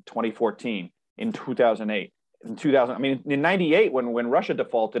was in 2014, in 2008, in 2000. I mean, in 98, when Russia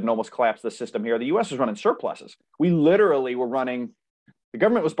defaulted and almost collapsed the system here, the US was running surpluses. We literally were running, the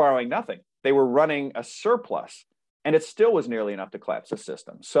government was borrowing nothing. They were running a surplus, and it still was nearly enough to collapse the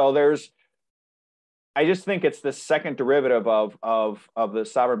system. So I just think it's the second derivative of the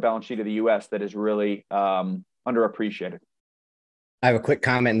sovereign balance sheet of the US that is really underappreciated. I have a quick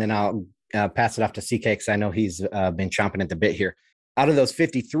comment, and then I'll pass it off to CK because I know he's been chomping at the bit here. Out of those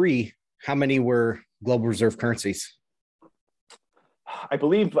 53, how many were global reserve currencies? I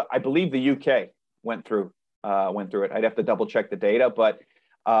believe the UK went through it. I'd have to double check the data, but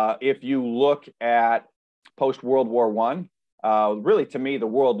if you look at post World War I, really to me the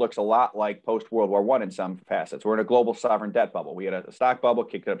world looks a lot like post World War I in some facets. We're in a global sovereign debt bubble. We had a stock bubble,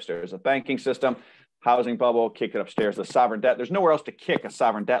 kicked it upstairs, a banking system, housing bubble, kicked it upstairs, the sovereign debt. There's nowhere else to kick a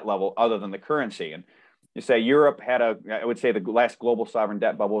sovereign debt level other than the currency. And you say Europe had I would say the last global sovereign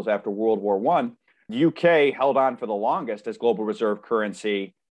debt bubble was after World War I. The UK held on for the longest as global reserve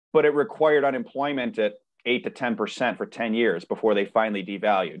currency, but it required unemployment at 8 to 10% for 10 years before they finally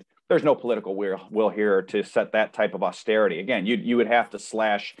devalued. There's no political will here to set that type of austerity. Again, you would have to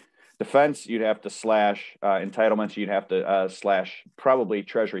slash defense, you'd have to slash entitlements, you'd have to slash probably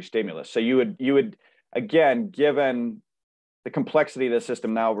treasury stimulus. So you would again, given the complexity of the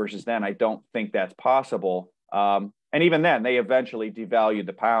system now versus then, I don't think that's possible. And even then, they eventually devalued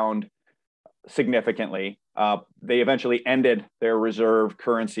the pound significantly. They eventually ended their reserve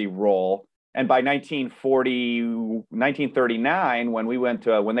currency role. And by 1939, when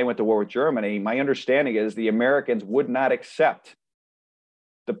they went to war with Germany, my understanding is the Americans would not accept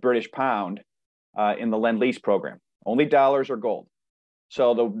the British pound in the Lend-Lease program, only dollars or gold.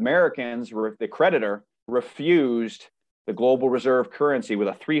 So the Americans, the creditor, refused the global reserve currency with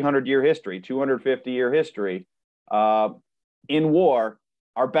a 300-year history, 250-year history in war,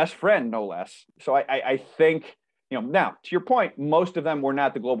 our best friend, no less. So I think, now to your point, most of them were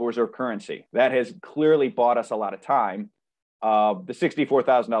not the global reserve currency. That has clearly bought us a lot of time. The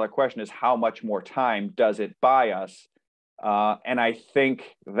 $64,000 question is how much more time does it buy us? And I think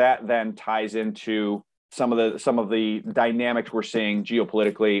that then ties into some of the dynamics we're seeing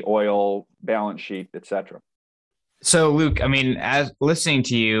geopolitically, oil, balance sheet, et cetera. So, Luke, I mean, as listening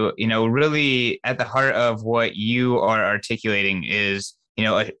to you, really at the heart of what you are articulating is,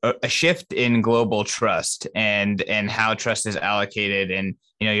 a shift in global trust and how trust is allocated. And,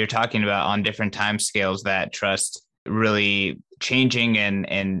 you're talking about on different time scales that trust really changing and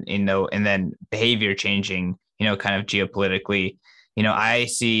then behavior changing, kind of geopolitically. I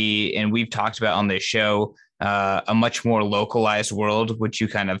see, and we've talked about on this show, a much more localized world, which you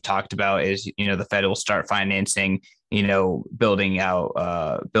kind of talked about is, the Fed will start financing, building out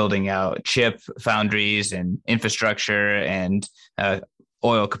chip foundries and infrastructure and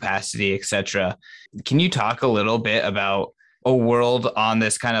oil capacity, et cetera. Can you talk a little bit about a world on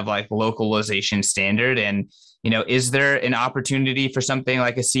this kind of like localization standard? And, is there an opportunity for something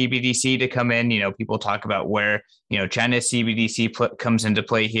like a CBDC to come in? People talk about where, China's CBDC comes into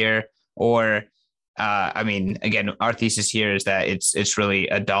play here, or again, our thesis here is that it's really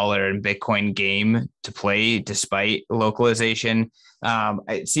a dollar and Bitcoin game to play despite localization.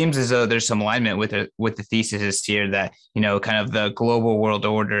 It seems as though there's some alignment with the thesis here that, kind of the global world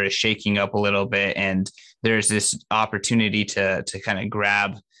order is shaking up a little bit, and there's this opportunity to kind of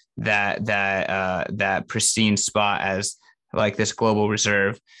grab that pristine spot as like this global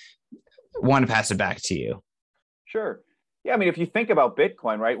reserve. Want to pass it back to you. Sure. Yeah, I mean, if you think about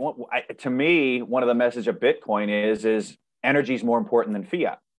Bitcoin, right? To me, one of the message of Bitcoin is energy is more important than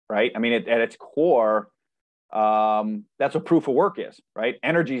fiat, right? I mean, at its core, that's what proof of work is, right?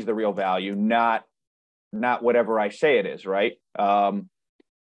 Energy is the real value, not whatever I say it is, right? And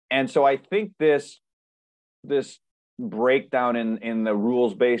so I think this breakdown in the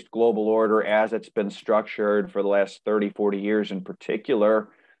rules-based global order as it's been structured for the last 30, 40 years in particular,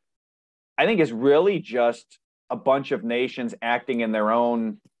 I think is really just a bunch of nations acting in their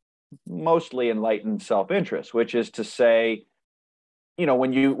own mostly enlightened self-interest, which is to say,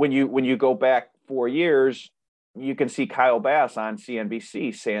 when you go back 4 years, you can see Kyle Bass on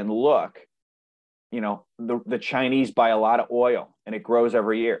CNBC saying, look, the Chinese buy a lot of oil and it grows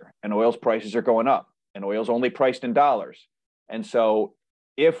every year, and oil's prices are going up, and oil's only priced in dollars. And so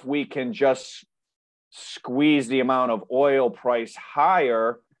if we can just squeeze the amount of oil price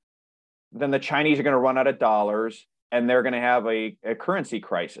higher, then the Chinese are going to run out of dollars and they're going to have a currency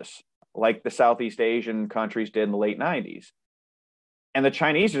crisis like the Southeast Asian countries did in the late 90s. And the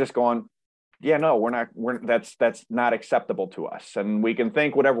Chinese are just going, yeah, no, that's not acceptable to us. And we can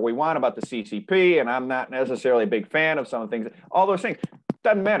think whatever we want about the CCP, and I'm not necessarily a big fan of some of the things, all those things,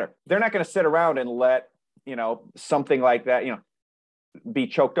 doesn't matter. They're not going to sit around and let, something like that, be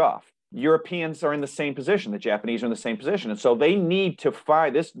choked off. Europeans are in the same position. The Japanese are in the same position. And so they need to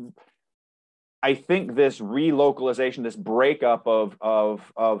find this. I think this relocalization, this breakup of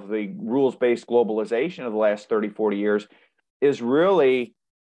the rules-based globalization of the last 30, 40 years is really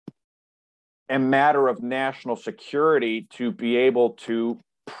a matter of national security to be able to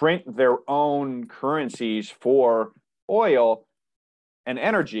print their own currencies for oil and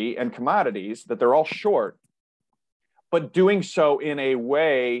energy and commodities that they're all short, but doing so in a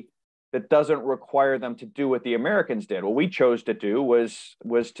way that doesn't require them to do what the Americans did. What we chose to do was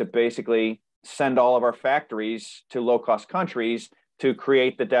to basically send all of our factories to low-cost countries to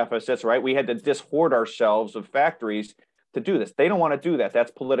create the deficits, right? We had to dishoard ourselves of factories to do this. They don't want to do that.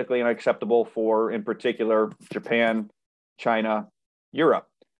 That's politically unacceptable for, in particular, Japan, China, Europe.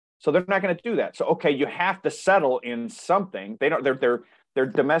 So they're not going to do that. So, okay, you have to settle in something. Their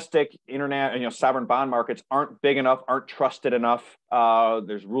domestic internet, sovereign bond markets aren't big enough, aren't trusted enough.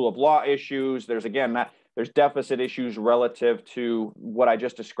 There's rule of law issues. There's deficit issues relative to what I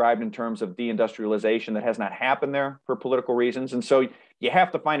just described in terms of deindustrialization that has not happened there for political reasons. And so you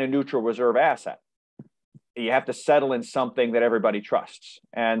have to find a neutral reserve asset. You have to settle in something that everybody trusts.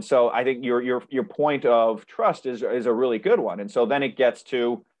 And so I think your point of trust is a really good one. And so then it gets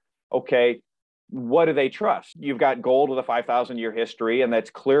to, okay, what do they trust? You've got gold with a 5,000-year history, and that's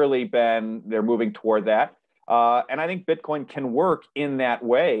clearly they're moving toward that. And I think Bitcoin can work in that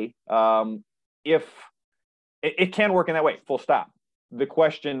way. If it can work in that way, full stop. The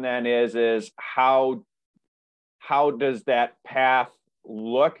question then is how does that path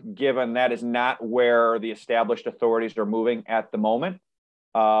look, given that is not where the established authorities are moving at the moment?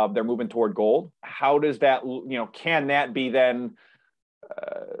 They're moving toward gold. How does that, can that be then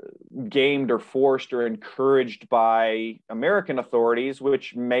gamed or forced or encouraged by American authorities,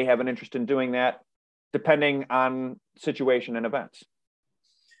 which may have an interest in doing that, depending on situation and events?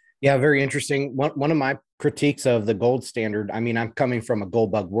 Yeah, very interesting. One of my critiques of the gold standard, I mean, I'm coming from a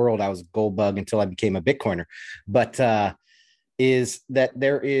gold bug world. I was a gold bug until I became a Bitcoiner, but is that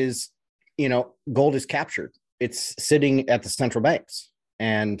there is, gold is captured. It's sitting at the central banks.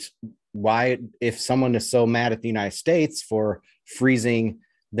 And why, if someone is so mad at the United States for freezing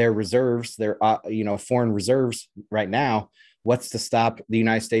their reserves, their foreign reserves right now, what's to stop the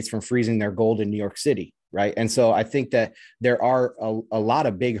United States from freezing their gold in New York City, right? And so I think that there are a lot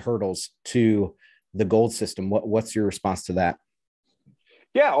of big hurdles to the gold system. What's your response to that?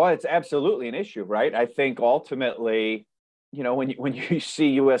 Yeah, well, it's absolutely an issue, right? I think ultimately, when you see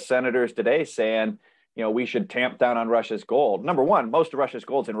U.S. senators today saying, we should tamp down on Russia's gold. Number one, most of Russia's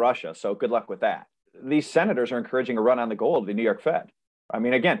gold's in Russia, so good luck with that. These senators are encouraging a run on the gold of the New York Fed. I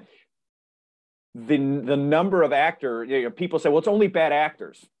mean, again, the number of actors, people say, well, it's only bad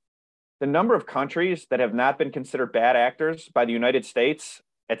actors. The number of countries that have not been considered bad actors by the United States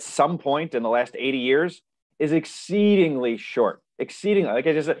at some point in the last 80 years is exceedingly short. Exceedingly, like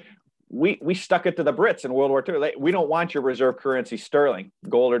I just said, we stuck it to the Brits in World War II. We don't want your reserve currency sterling,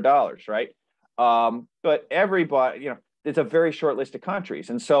 gold or dollars, right? But everybody, it's a very short list of countries.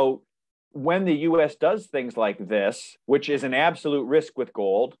 And so when the U.S. does things like this, which is an absolute risk with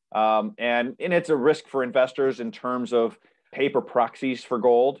gold, and it's a risk for investors in terms of paper proxies for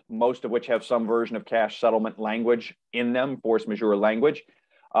gold, most of which have some version of cash settlement language in them, force majeure language.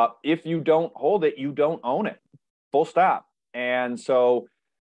 If you don't hold it, you don't own it, full stop. And so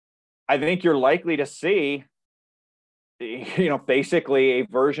I think you're likely to see, basically a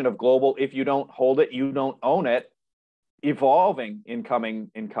version of global, if you don't hold it, you don't own it, evolving in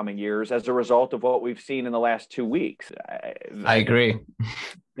coming years as a result of what we've seen in the last 2 weeks. I agree.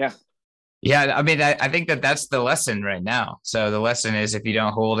 Yeah. Yeah. I mean, I think that's the lesson right now. So the lesson is, if you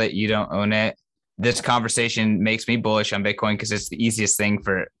don't hold it, you don't own it. This conversation makes me bullish on Bitcoin because it's the easiest thing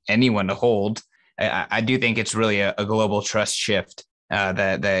for anyone to hold. I do think it's really a global trust shift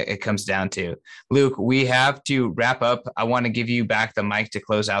that it comes down to. Luke, we have to wrap up. I want to give you back the mic to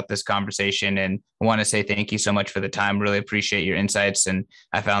close out this conversation, and I want to say thank you so much for the time. Really appreciate your insights, and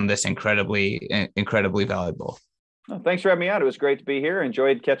I found this incredibly valuable. Well, thanks for having me on. It was great to be here.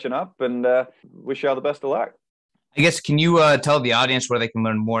 Enjoyed catching up, and wish you all the best of luck. I guess, can you tell the audience where they can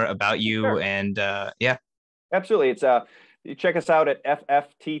learn more about you? Sure. And yeah. Absolutely. It's you check us out at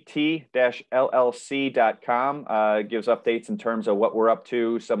fftt-llc.com. It gives updates in terms of what we're up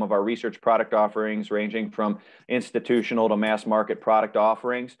to, some of our research product offerings ranging from institutional to mass market product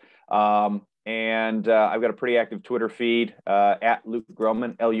offerings. And I've got a pretty active Twitter feed at Luke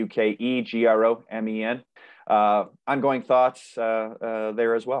Gromen, LUKEGROMEN. Ongoing thoughts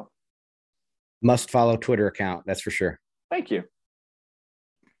there as well. Must follow Twitter account, that's for sure. Thank you.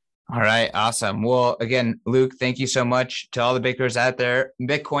 All right, awesome. Well, again, Luke, thank you so much. To all the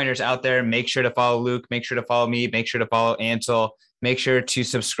Bitcoiners out there, make sure to follow Luke, make sure to follow me, make sure to follow Ansel, make sure to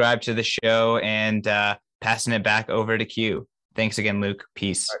subscribe to the show, and passing it back over to Q. Thanks again, Luke.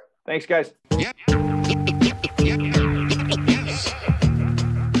 Peace. Right. Thanks, guys. Yep.